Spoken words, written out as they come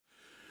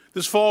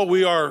This fall,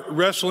 we are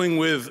wrestling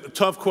with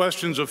tough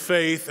questions of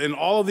faith, and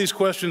all of these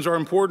questions are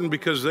important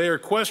because they are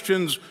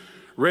questions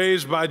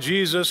raised by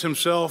Jesus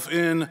himself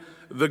in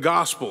the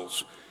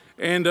Gospels.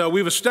 And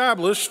we've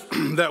established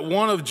that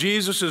one of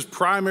Jesus's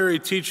primary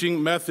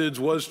teaching methods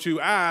was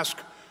to ask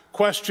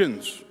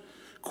questions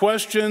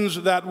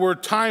that were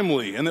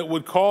timely and that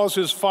would cause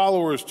his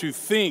followers to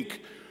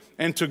think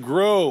and to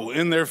grow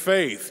in their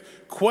faith,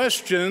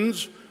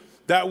 questions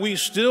that we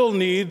still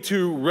need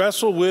to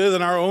wrestle with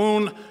in our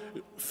own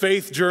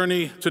faith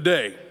journey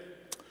today.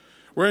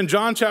 We're in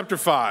John chapter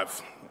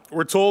 5.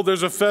 We're told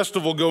there's a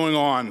festival going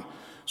on.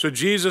 So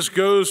Jesus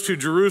goes to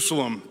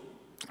Jerusalem,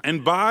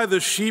 and by the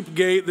sheep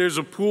gate there's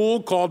a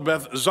pool called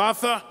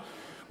Bethzatha,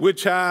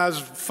 which has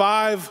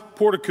 5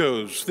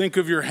 porticos. Think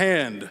of your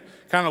hand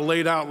kind of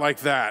laid out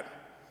like that.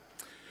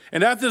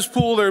 And at this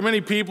pool there are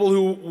many people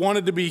who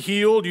wanted to be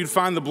healed. You'd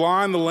find the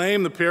blind, the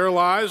lame, the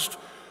paralyzed,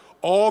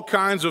 all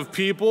kinds of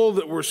people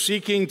that were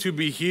seeking to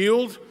be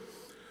healed.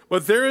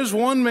 But there is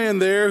one man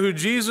there who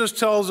Jesus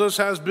tells us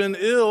has been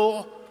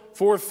ill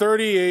for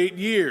 38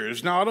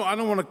 years. Now, I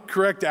don't want to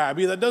correct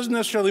Abby. That doesn't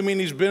necessarily mean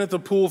he's been at the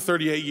pool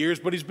 38 years,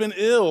 but he's been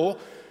ill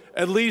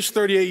at least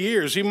 38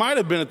 years. He might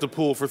have been at the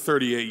pool for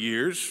 38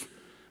 years,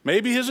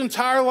 maybe his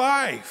entire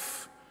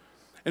life.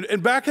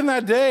 And back in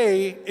that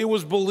day, it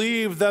was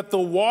believed that the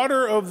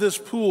water of this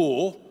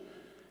pool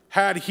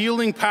had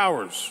healing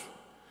powers.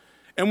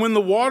 And when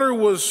the water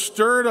was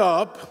stirred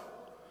up,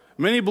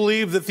 many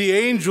believed that the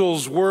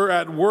angels were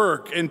at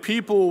work and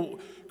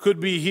people could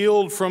be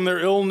healed from their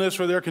illness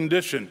or their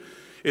condition.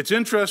 It's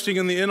interesting,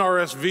 in the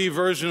NRSV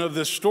version of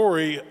this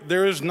story,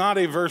 there is not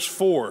a verse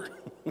 4.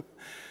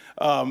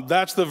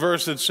 That's the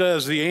verse that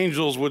says the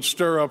angels would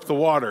stir up the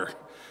water.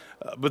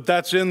 But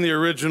that's in the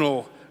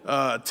original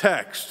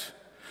text.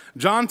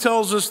 John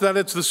tells us that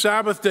it's the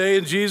Sabbath day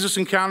and Jesus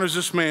encounters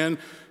this man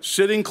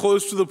sitting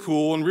close to the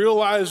pool, and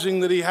realizing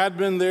that he had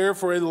been there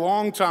for a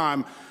long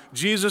time,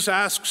 Jesus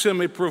asks him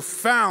a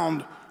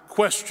profound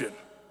question.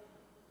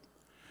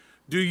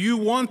 Do you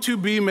want to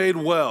be made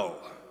well?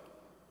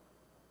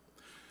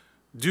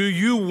 Do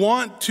you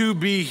want to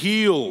be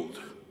healed?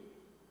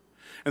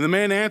 And the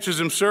man answers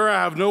him, Sir,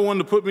 I have no one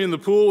to put me in the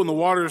pool when the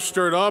water is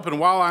stirred up, and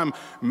while I'm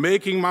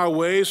making my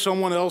way,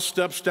 someone else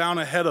steps down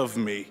ahead of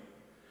me.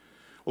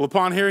 Well,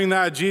 upon hearing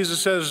that,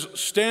 Jesus says,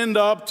 Stand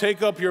up,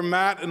 take up your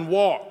mat, and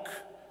walk.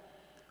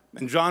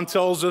 And John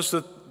tells us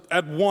that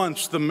at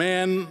once the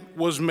man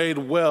was made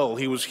well.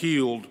 He was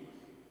healed.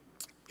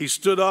 He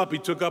stood up, he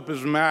took up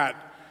his mat,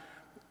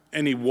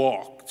 and he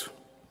walked.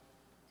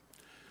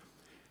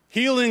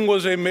 Healing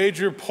was a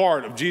major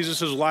part of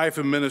Jesus' life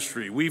and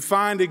ministry. We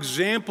find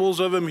examples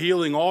of him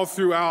healing all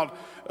throughout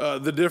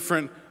the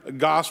different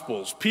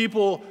Gospels.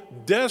 People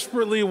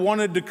desperately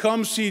wanted to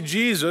come see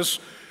Jesus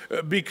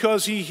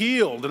because he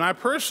healed. And I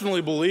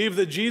personally believe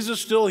that Jesus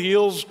still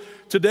heals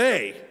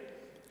today.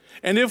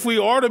 And if we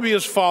are to be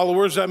his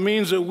followers, that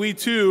means that we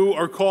too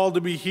are called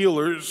to be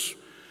healers,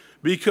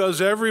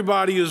 because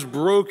everybody is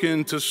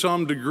broken to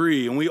some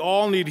degree. And we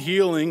all need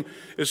healing,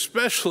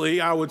 especially,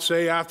 I would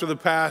say, after the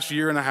past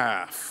year and a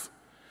half.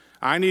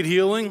 I need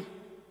healing.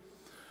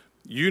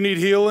 You need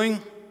healing.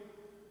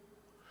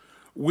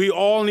 We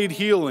all need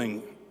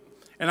healing.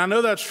 And I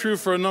know that's true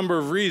for a number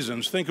of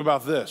reasons. Think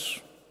about this.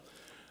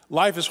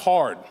 Life is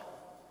hard.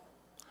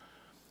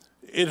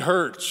 It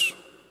hurts.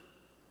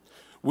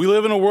 We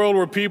live in a world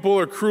where people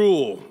are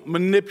cruel,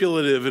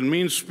 manipulative, and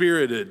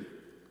mean-spirited.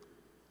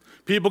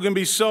 People can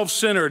be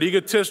self-centered,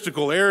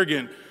 egotistical,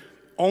 arrogant,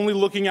 only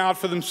looking out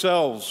for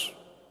themselves.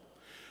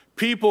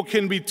 People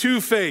can be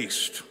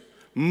two-faced,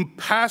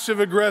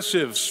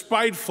 passive-aggressive,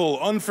 spiteful,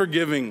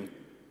 unforgiving.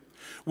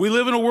 We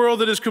live in a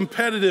world that is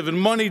competitive and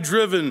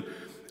money-driven,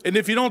 and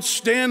if you don't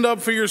stand up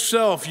for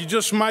yourself, you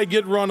just might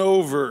get run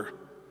over.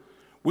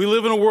 We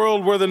live in a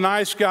world where the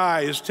nice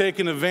guy is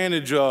taken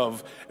advantage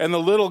of and the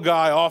little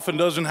guy often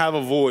doesn't have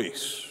a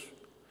voice.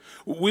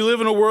 We live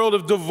in a world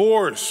of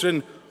divorce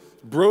and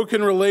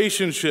broken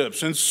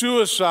relationships and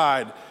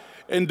suicide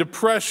and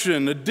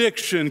depression,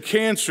 addiction,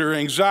 cancer,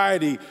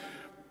 anxiety.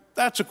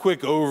 That's a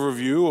quick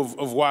overview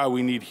of why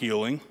we need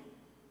healing.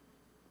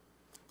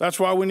 That's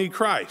why we need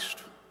Christ.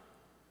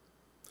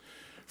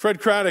 Fred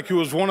Craddock, who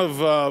was one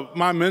of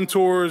my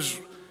mentors,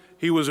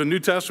 he was a New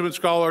Testament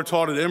scholar,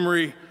 taught at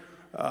Emory,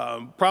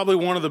 probably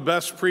one of the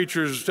best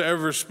preachers to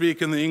ever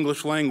speak in the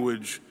English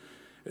language.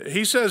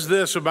 He says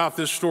this about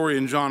this story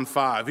in John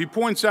 5. He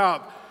points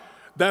out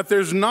that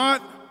there's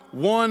not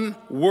one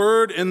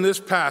word in this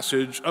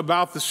passage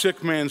about the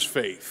sick man's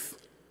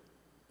faith.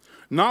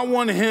 Not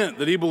one hint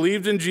that he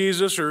believed in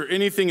Jesus or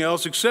anything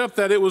else, except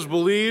that it was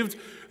believed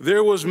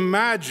there was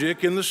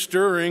magic in the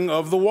stirring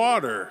of the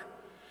water.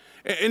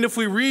 And if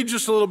we read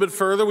just a little bit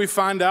further, we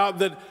find out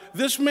that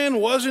this man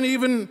wasn't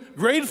even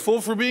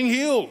grateful for being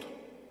healed.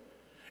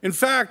 In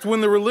fact,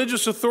 when the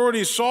religious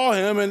authorities saw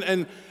him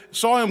and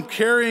saw him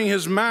carrying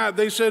his mat,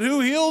 they said, "Who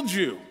healed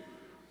you?"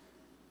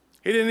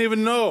 He didn't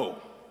even know.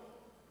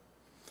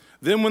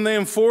 Then when they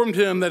informed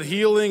him that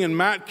healing and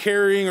mat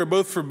carrying are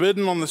both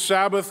forbidden on the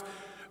Sabbath,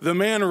 the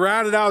man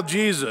ratted out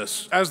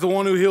Jesus as the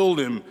one who healed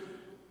him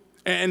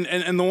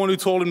and the one who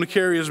told him to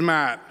carry his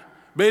mat,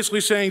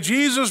 basically saying,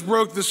 Jesus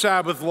broke the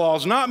Sabbath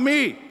laws, not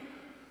me.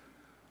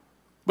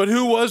 But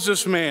who was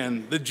this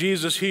man that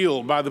Jesus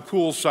healed by the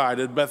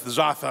poolside at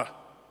Bethzatha?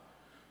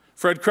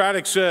 Fred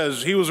Craddock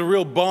says he was a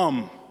real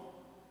bum.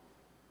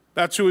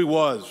 That's who he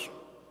was.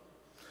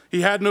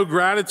 He had no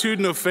gratitude,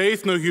 no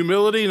faith, no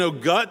humility, no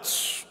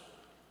guts.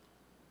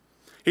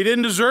 He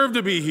didn't deserve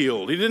to be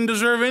healed. He didn't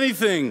deserve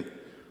anything.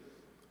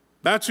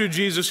 That's who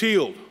Jesus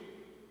healed.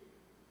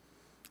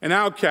 An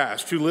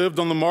outcast who lived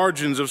on the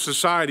margins of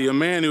society, a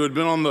man who had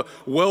been on the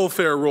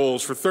welfare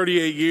rolls for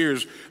 38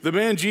 years. The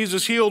man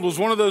Jesus healed was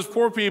one of those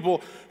poor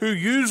people who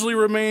usually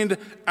remained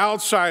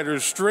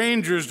outsiders,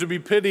 strangers to be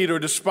pitied or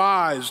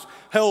despised,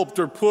 helped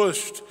or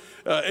pushed,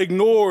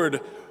 ignored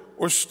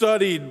or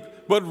studied,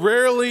 but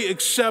rarely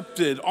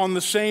accepted on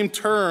the same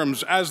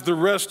terms as the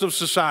rest of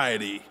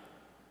society.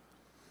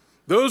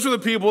 Those were the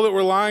people that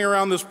were lying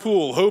around this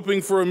pool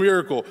hoping for a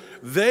miracle.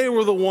 They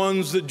were the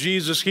ones that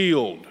Jesus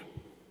healed.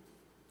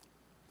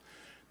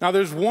 Now,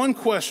 there's one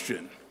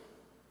question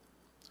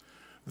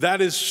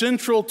that is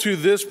central to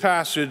this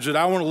passage that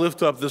I want to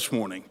lift up this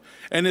morning.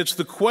 And it's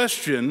the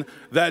question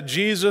that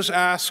Jesus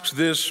asks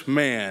this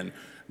man.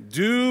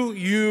 Do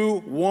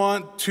you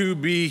want to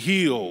be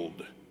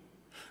healed?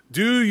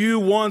 Do you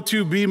want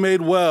to be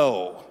made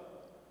well?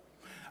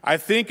 I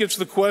think it's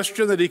the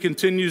question that he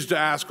continues to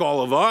ask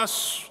all of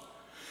us.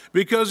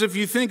 Because if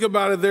you think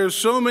about it, there's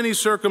so many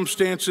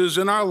circumstances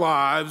in our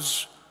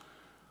lives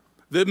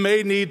that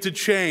may need to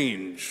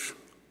change.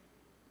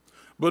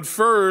 But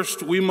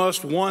first, we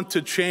must want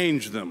to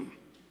change them.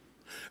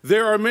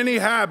 There are many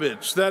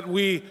habits that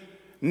we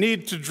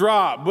need to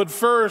drop, but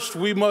first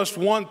we must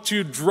want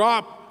to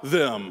drop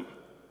them.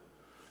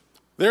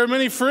 There are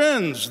many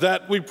friends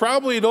that we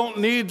probably don't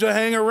need to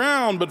hang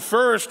around, but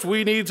first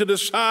we need to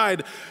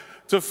decide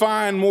to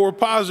find more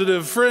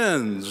positive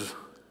friends.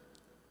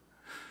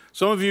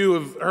 Some of you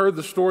have heard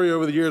the story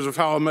over the years of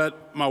how I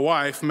met my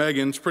wife,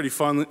 Megan. It's pretty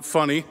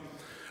funny.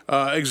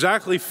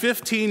 Exactly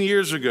 15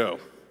 years ago,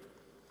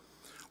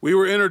 we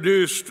were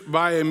introduced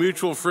by a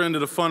mutual friend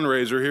at a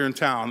fundraiser here in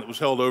town that was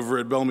held over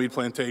at Belmead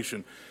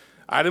Plantation.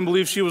 I didn't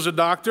believe she was a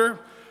doctor.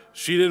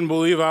 She didn't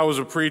believe I was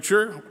a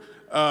preacher.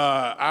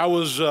 I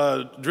was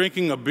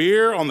drinking a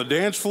beer on the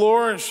dance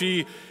floor.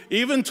 She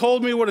even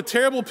told me what a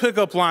terrible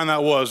pickup line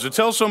that was, to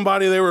tell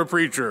somebody they were a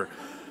preacher.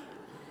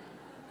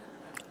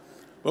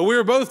 But we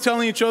were both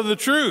telling each other the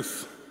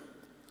truth.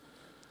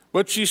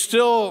 But she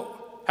still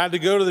had to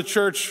go to the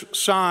church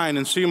sign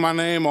and see my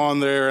name on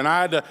there, and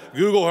I had to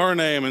Google her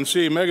name and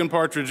see Megan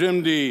Partridge,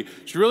 MD.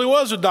 She really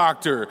was a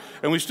doctor,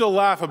 and we still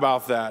laugh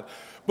about that.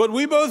 But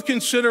we both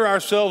consider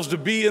ourselves to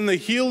be in the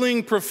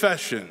healing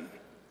profession.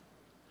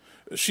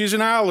 She's an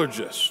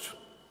allergist.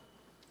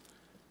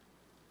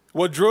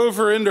 What drove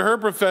her into her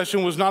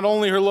profession was not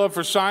only her love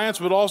for science,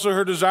 but also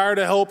her desire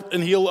to help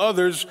and heal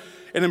others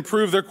and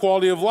improve their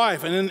quality of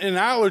life. And in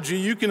allergy,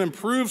 you can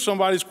improve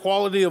somebody's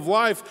quality of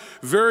life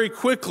very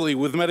quickly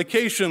with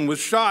medication, with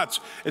shots,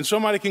 and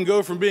somebody can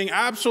go from being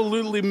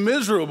absolutely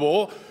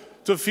miserable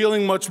to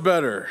feeling much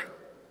better.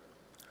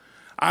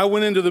 I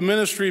went into the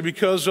ministry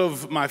because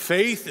of my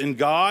faith in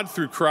God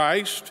through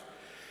Christ,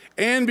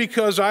 and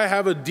because I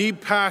have a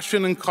deep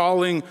passion and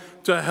calling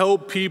to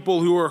help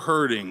people who are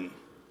hurting.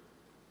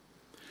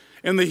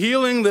 And the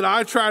healing that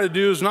I try to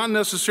do is not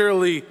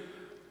necessarily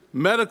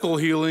medical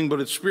healing,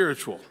 but it's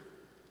spiritual.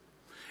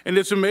 And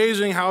it's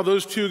amazing how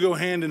those two go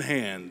hand in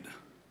hand.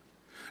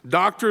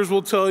 Doctors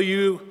will tell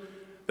you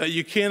that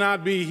you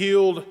cannot be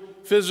healed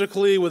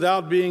physically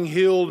without being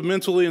healed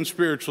mentally and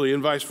spiritually,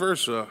 and vice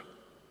versa.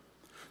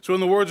 So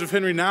in the words of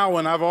Henry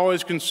Nouwen, I've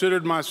always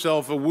considered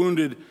myself a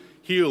wounded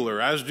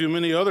healer, as do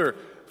many other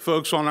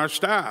folks on our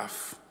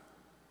staff.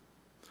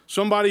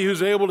 Somebody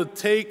who's able to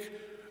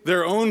take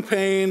their own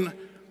pain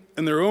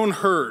and their own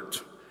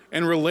hurt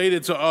and relate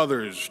it to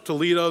others, to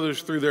lead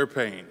others through their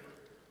pain.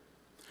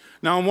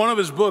 Now, in one of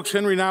his books,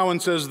 Henry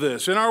Nouwen says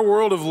this: in our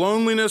world of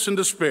loneliness and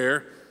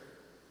despair,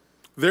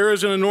 there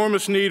is an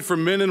enormous need for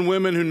men and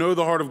women who know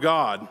the heart of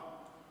God,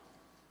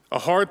 a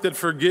heart that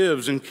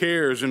forgives and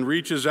cares and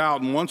reaches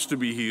out and wants to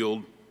be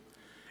healed.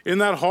 In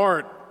that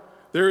heart,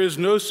 there is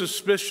no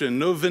suspicion,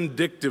 no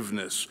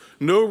vindictiveness,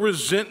 no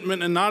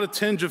resentment, and not a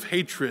tinge of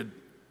hatred.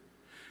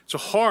 It's a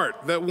heart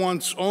that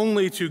wants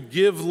only to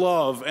give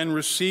love and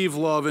receive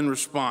love in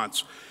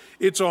response.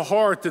 It's a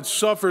heart that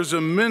suffers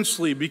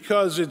immensely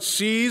because it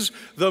sees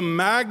the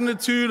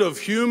magnitude of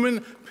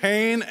human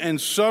pain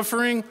and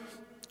suffering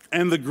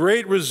and the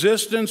great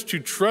resistance to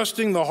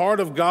trusting the heart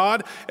of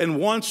God, and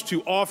wants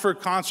to offer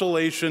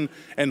consolation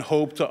and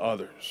hope to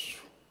others.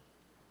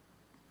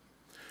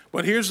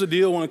 But here's the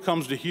deal when it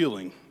comes to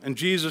healing, and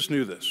Jesus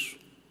knew this.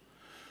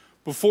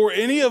 Before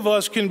any of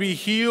us can be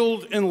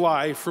healed in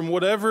life from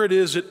whatever it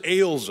is that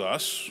ails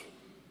us,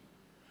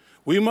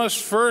 we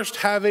must first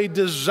have a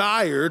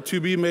desire to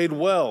be made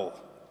well.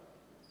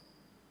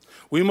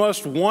 We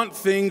must want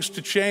things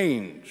to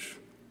change.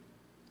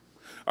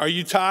 Are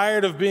you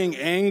tired of being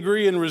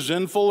angry and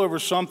resentful over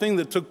something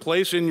that took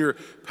place in your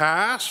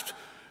past?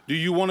 Do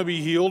you want to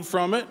be healed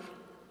from it?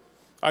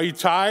 Are you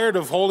tired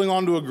of holding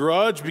on to a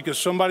grudge because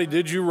somebody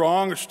did you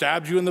wrong or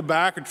stabbed you in the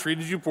back or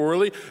treated you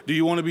poorly? Do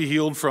you want to be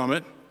healed from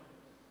it?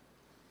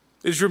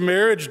 Is your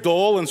marriage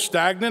dull and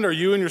stagnant? Are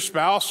you and your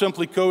spouse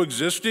simply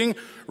coexisting,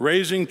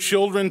 raising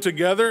children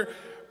together,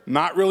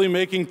 not really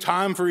making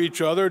time for each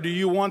other? Do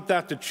you want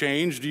that to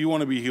change? Do you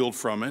want to be healed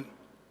from it?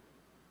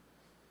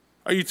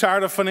 Are you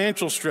tired of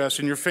financial stress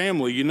in your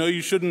family? You know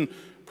you shouldn't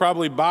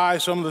probably buy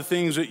some of the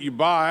things that you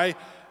buy,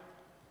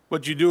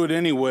 but you do it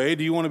anyway.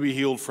 Do you want to be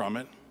healed from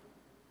it?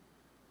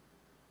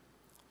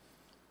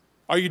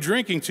 Are you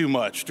drinking too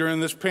much during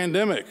this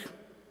pandemic?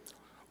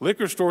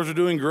 Liquor stores are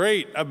doing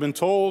great, I've been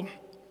told.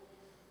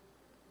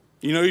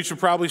 You know you should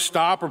probably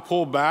stop or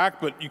pull back,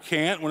 but you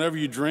can't. Whenever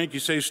you drink, you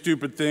say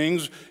stupid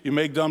things, you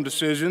make dumb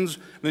decisions,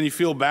 then you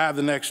feel bad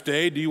the next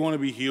day. Do you want to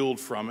be healed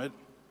from it?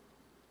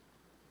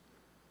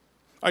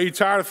 Are you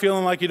tired of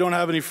feeling like you don't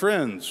have any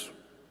friends?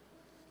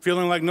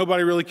 Feeling like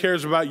nobody really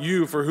cares about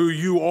you for who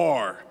you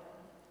are?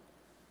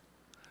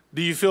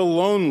 Do you feel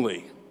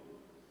lonely?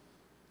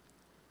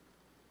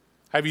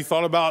 Have you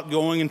thought about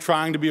going and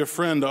trying to be a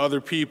friend to other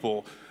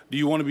people? Do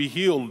you want to be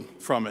healed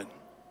from it?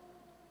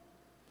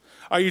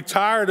 Are you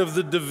tired of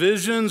the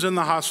divisions and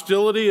the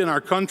hostility in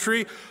our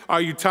country?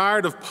 Are you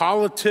tired of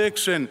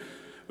politics and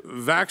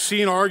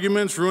vaccine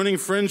arguments ruining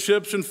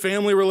friendships and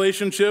family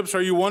relationships?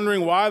 Are you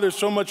wondering why there's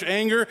so much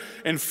anger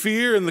and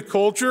fear in the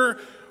culture?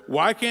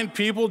 Why can't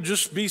people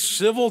just be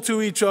civil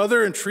to each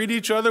other and treat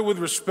each other with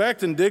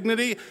respect and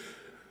dignity?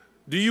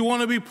 Do you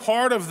want to be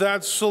part of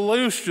that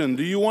solution?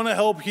 Do you want to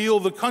help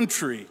heal the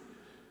country?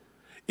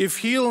 If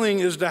healing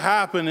is to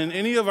happen in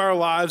any of our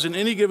lives, in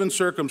any given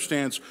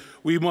circumstance,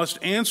 we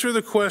must answer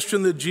the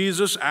question that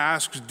Jesus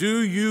asks,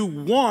 do you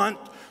want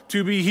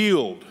to be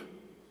healed?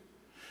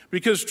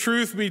 Because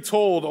truth be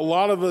told, a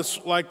lot of us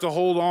like to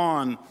hold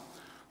on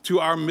to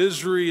our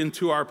misery and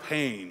to our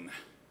pain.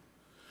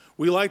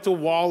 We like to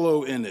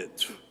wallow in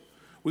it.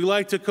 We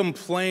like to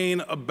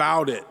complain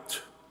about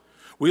it.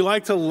 We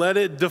like to let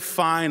it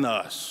define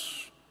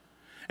us.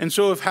 And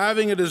so if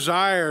having a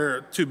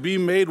desire to be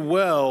made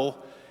well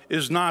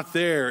is not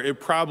there, it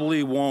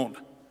probably won't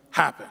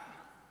happen.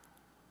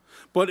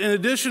 But in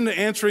addition to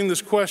answering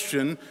this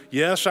question,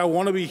 yes, I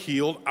want to be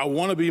healed, I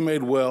want to be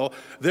made well,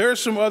 there are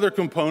some other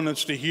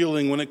components to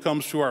healing when it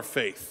comes to our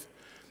faith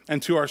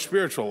and to our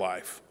spiritual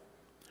life.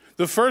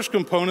 The first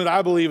component,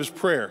 I believe, is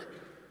prayer.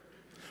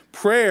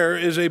 Prayer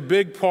is a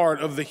big part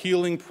of the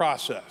healing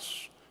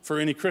process for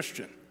any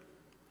Christian.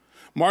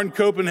 Martin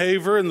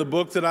Copenhaver, in the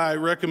book that I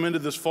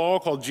recommended this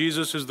fall called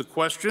Jesus is the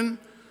Question,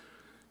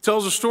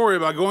 tells a story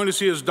about going to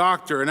see his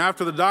doctor. And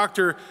after the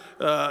doctor,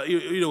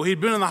 he'd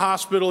been in the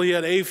hospital, he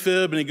had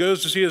AFib, and he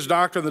goes to see his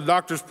doctor, and the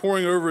doctor's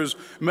poring over his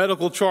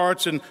medical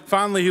charts, and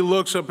finally he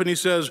looks up and he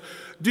says,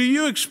 "Do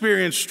you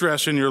experience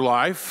stress in your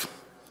life?"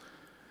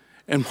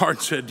 And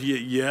Martin said,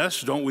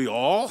 "Yes, don't we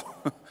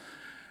all?"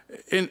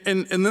 and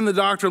then the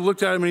doctor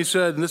looked at him and he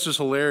said, and this is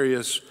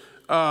hilarious,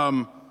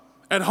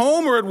 "At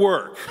home or at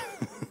work?"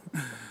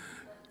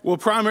 "Well,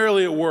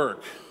 primarily at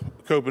work,"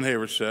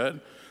 Copenhaver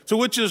said. To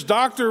which his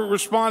doctor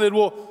responded,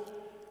 "Well,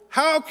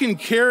 how can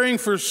caring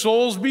for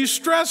souls be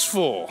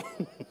stressful?"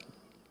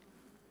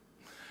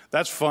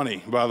 That's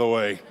funny, by the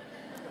way.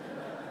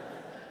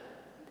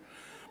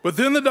 But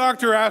then the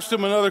doctor asked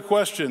him another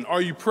question,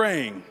 "Are you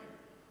praying?"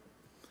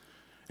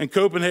 And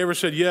Copenhaver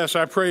said, "Yes,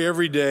 I pray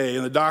every day."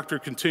 And the doctor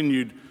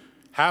continued,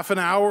 "Half an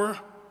hour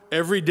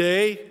every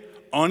day,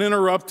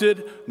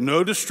 uninterrupted,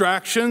 no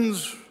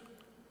distractions?"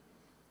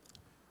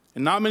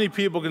 And not many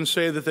people can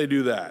say that they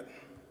do that.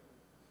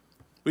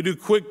 We do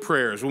quick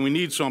prayers when we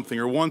need something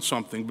or want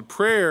something, but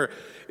prayer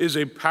is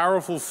a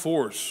powerful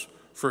force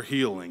for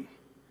healing.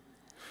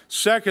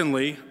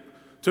 Secondly,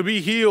 to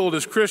be healed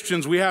as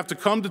Christians, we have to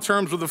come to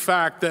terms with the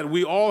fact that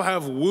we all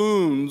have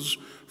wounds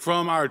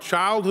from our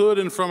childhood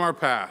and from our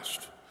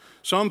past.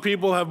 Some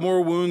people have more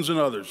wounds than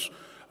others.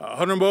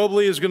 Hunter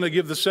Mobley is going to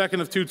give the second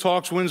of two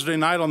talks Wednesday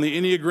night on the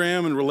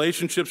Enneagram and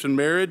relationships and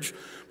marriage.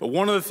 But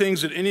one of the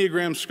things that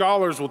Enneagram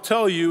scholars will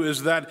tell you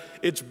is that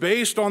it's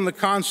based on the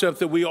concept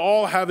that we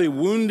all have a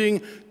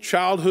wounding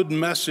childhood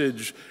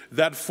message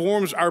that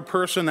forms our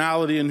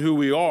personality and who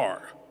we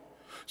are.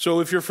 So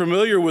if you're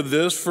familiar with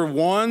this, for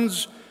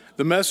ones,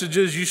 the message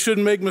is you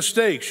shouldn't make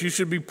mistakes. You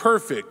should be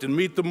perfect and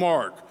meet the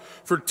mark.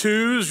 For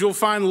twos, you'll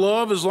find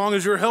love as long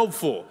as you're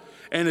helpful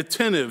and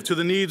attentive to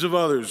the needs of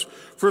others.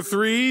 For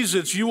threes,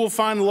 it's you will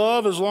find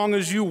love as long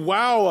as you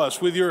wow us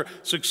with your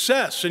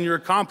success and your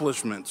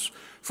accomplishments.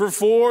 For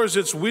fours,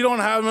 it's we don't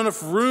have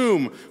enough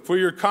room for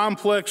your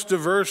complex,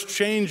 diverse,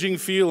 changing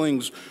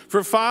feelings.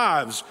 For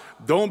fives,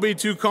 don't be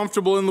too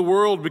comfortable in the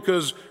world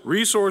because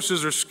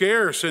resources are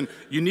scarce and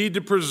you need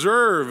to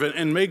preserve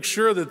and make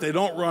sure that they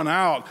don't run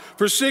out.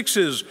 For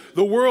sixes,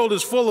 the world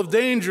is full of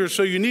danger,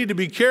 so you need to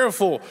be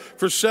careful.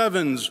 For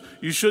sevens,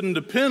 you shouldn't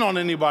depend on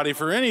anybody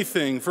for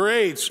anything. For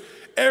eights,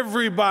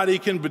 everybody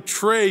can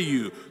betray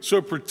you,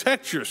 so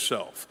protect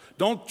yourself.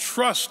 Don't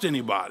trust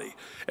anybody.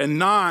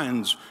 And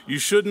 9s, you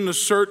shouldn't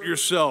assert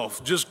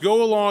yourself. Just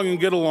go along and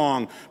get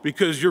along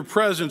because your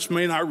presence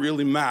may not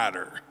really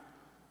matter.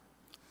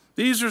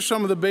 These are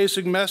some of the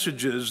basic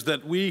messages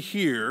that we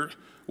hear,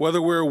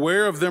 whether we're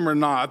aware of them or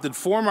not, that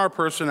form our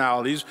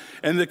personalities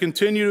and that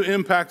continue to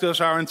impact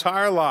us our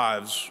entire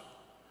lives.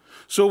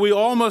 So we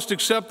all must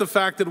accept the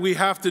fact that we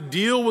have to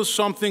deal with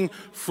something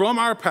from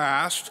our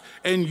past,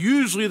 and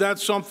usually that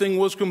something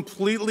was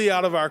completely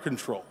out of our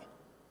control.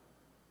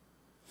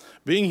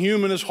 Being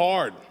human is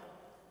hard.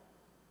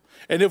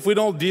 And if we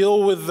don't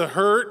deal with the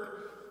hurt,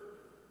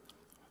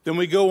 then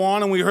we go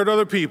on and we hurt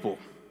other people.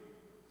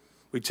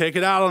 We take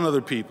it out on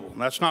other people,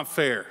 and that's not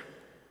fair.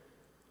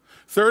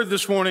 Third,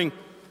 this morning,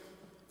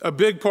 a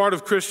big part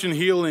of Christian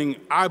healing,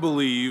 I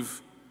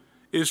believe,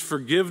 is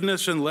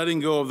forgiveness and letting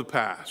go of the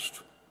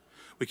past.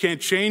 We can't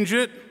change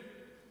it.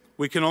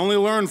 We can only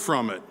learn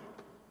from it.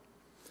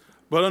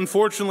 But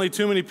unfortunately,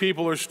 too many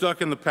people are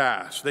stuck in the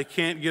past. They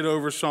can't get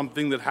over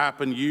something that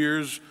happened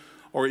years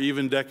or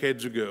even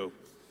decades ago.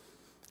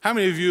 How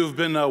many of you have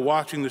been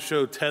watching the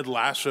show Ted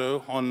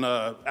Lasso on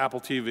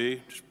Apple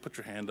TV? Just put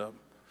your hand up.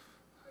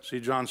 See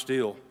John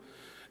Steele.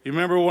 You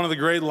remember one of the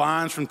great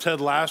lines from Ted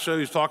Lasso?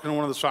 He's talking to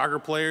one of the soccer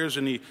players,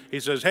 and he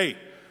says, "Hey,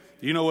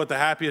 do you know what the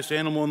happiest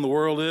animal in the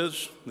world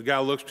is?" The guy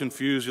looks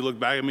confused. He looked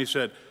back at me and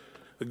said,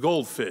 "The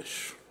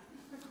goldfish."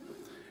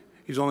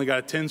 He's only got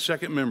a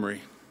 10-second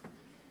memory.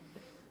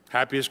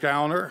 Happiest guy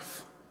on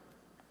earth.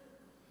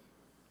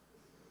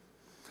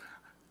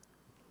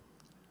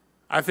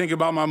 I think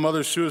about my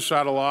mother's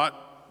suicide a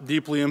lot.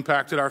 Deeply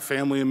impacted our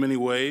family in many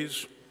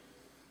ways.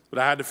 But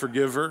I had to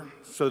forgive her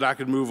so that I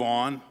could move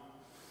on.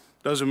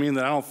 Doesn't mean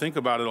that I don't think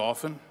about it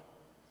often.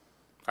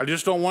 I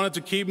just don't want it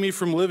to keep me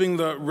from living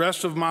the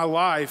rest of my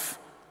life.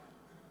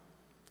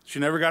 She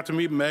never got to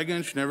meet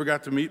Megan. She never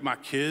got to meet my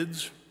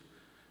kids.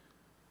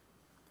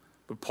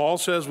 But Paul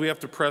says we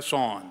have to press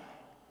on.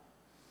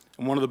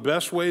 And one of the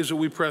best ways that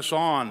we press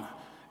on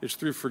is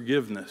through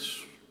forgiveness.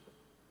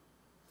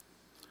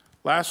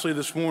 Lastly,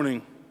 this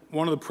morning,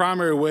 one of the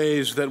primary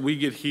ways that we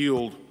get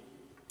healed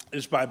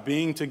is by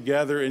being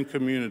together in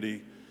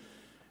community.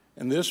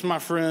 And this, my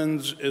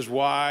friends, is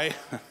why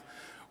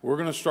we're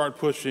going to start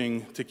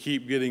pushing to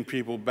keep getting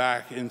people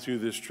back into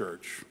this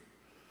church.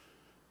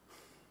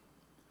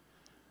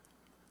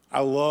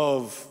 I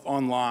love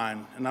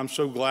online, and I'm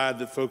so glad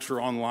that folks are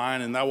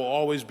online, and that will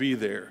always be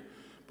there.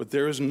 But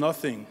there is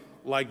nothing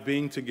like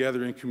being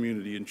together in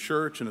community, in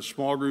church, in a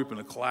small group, in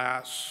a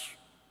class.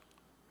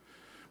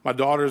 My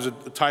daughter is a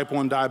type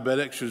 1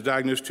 diabetic. She was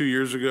diagnosed 2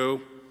 years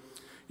ago.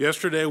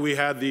 Yesterday, we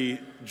had the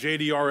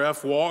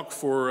JDRF walk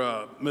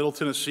for Middle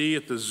Tennessee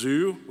at the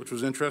zoo, which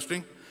was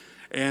interesting.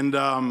 And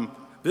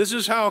this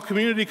is how a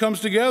community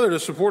comes together to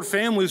support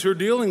families who are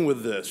dealing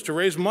with this, to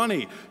raise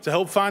money, to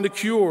help find a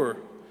cure.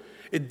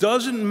 It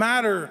doesn't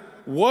matter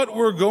what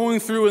we're going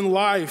through in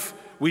life.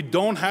 We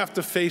don't have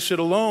to face it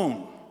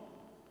alone.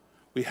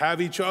 We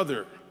have each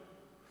other,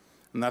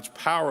 and that's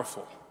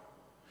powerful.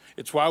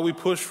 It's why we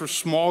push for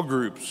small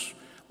groups,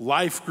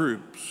 life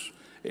groups.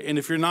 And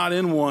if you're not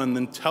in one,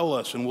 then tell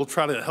us, and we'll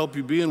try to help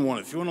you be in one.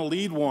 If you want to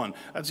lead one,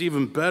 that's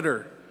even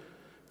better.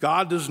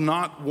 God does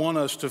not want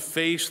us to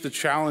face the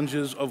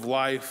challenges of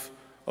life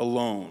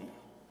alone.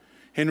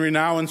 Henry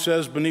Nouwen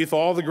says, beneath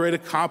all the great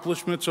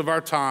accomplishments of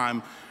our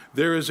time,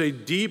 there is a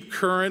deep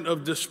current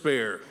of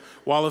despair.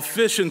 While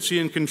efficiency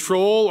and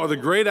control are the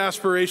great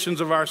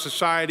aspirations of our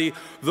society,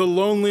 the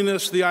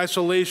loneliness, the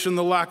isolation,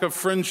 the lack of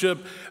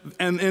friendship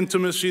and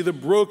intimacy, the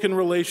broken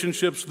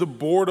relationships, the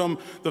boredom,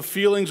 the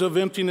feelings of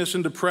emptiness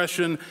and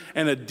depression,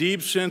 and a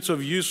deep sense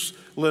of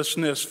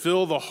uselessness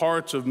fill the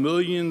hearts of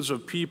millions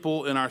of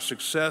people in our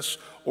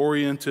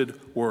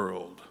success-oriented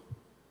world.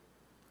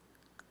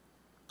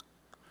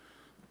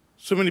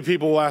 So many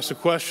people will ask the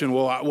question,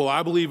 well,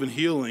 I believe in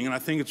healing, and I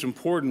think it's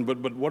important,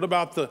 but what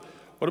about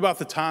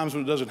the times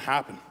when it doesn't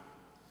happen?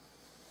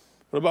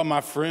 What about my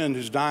friend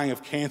who's dying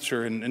of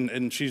cancer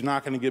and she's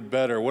not going to get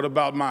better? What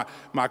about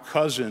my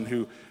cousin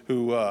who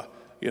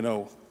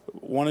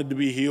wanted to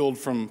be healed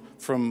from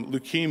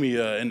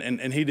leukemia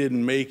and he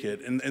didn't make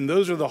it? And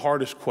those are the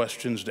hardest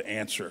questions to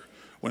answer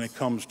when it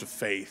comes to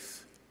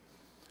faith.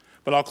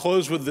 But I'll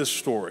close with this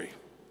story,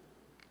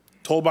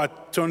 told by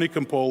Tony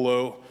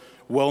Campolo,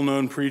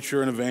 well-known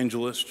preacher and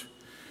evangelist.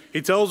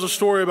 He tells a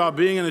story about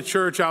being in a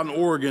church out in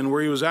Oregon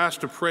where he was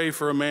asked to pray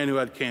for a man who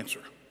had cancer.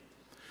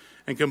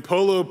 And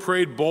Campolo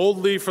prayed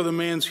boldly for the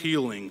man's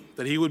healing,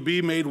 that he would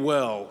be made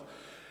well.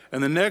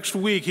 And the next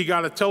week, he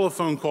got a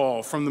telephone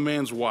call from the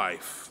man's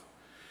wife.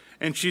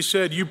 And she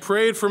said, "You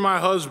prayed for my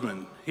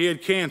husband. He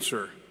had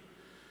cancer."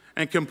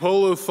 And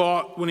Campolo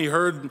thought when he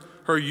heard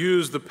her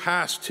use the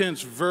past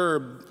tense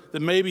verb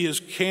that maybe his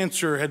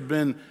cancer had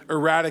been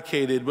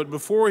eradicated. But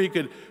before he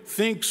could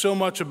think so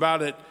much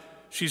about it,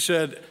 she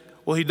said,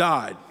 "Well, he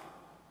died."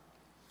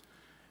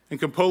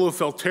 And Campolo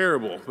felt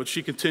terrible, but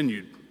she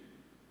continued,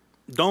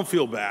 "Don't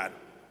feel bad."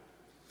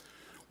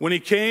 When he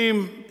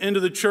came into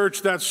the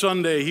church that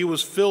Sunday, he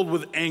was filled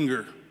with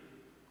anger.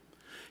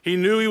 He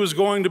knew he was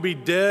going to be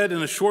dead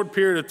in a short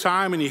period of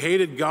time, and he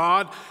hated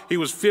God. He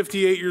was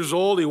 58 years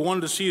old. He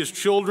wanted to see his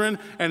children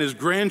and his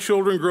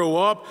grandchildren grow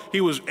up.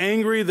 He was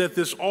angry that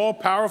this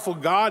all-powerful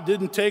God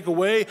didn't take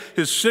away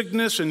his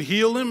sickness and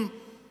heal him.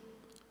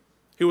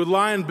 He would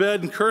lie in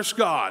bed and curse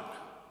God.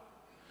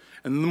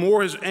 And the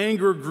more his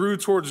anger grew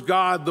towards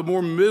God, the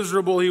more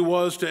miserable he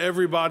was to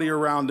everybody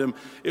around him.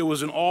 It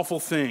was an awful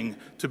thing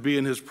to be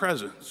in his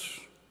presence.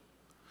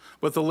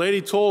 But the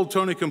lady told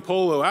Tony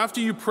Campolo,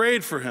 after you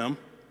prayed for him,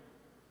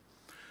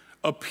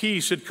 a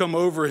peace had come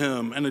over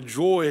him and a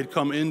joy had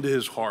come into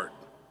his heart.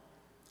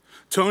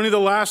 Tony, the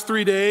last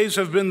 3 days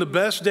have been the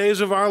best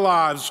days of our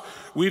lives.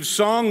 We've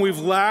sung, we've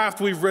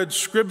laughed, we've read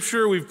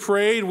scripture, we've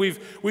prayed,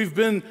 we've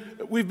been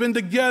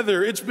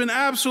together. It's been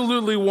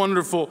absolutely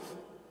wonderful.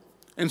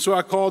 And so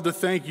I called to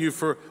thank you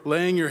for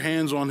laying your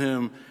hands on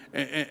him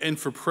and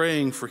for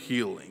praying for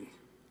healing.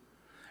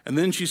 And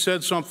then she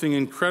said something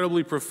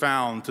incredibly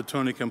profound to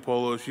Tony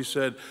Campolo. She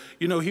said,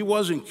 you know, he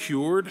wasn't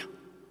cured,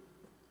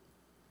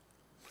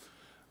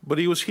 but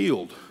he was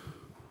healed.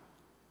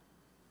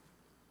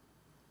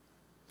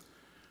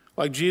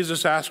 Like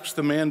Jesus asks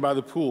the man by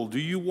the pool, do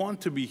you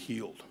want to be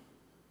healed?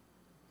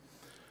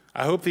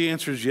 I hope the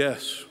answer is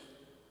yes.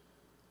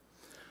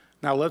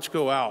 Now let's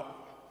go out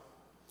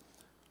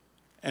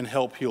and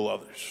help heal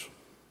others.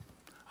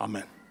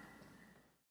 Amen.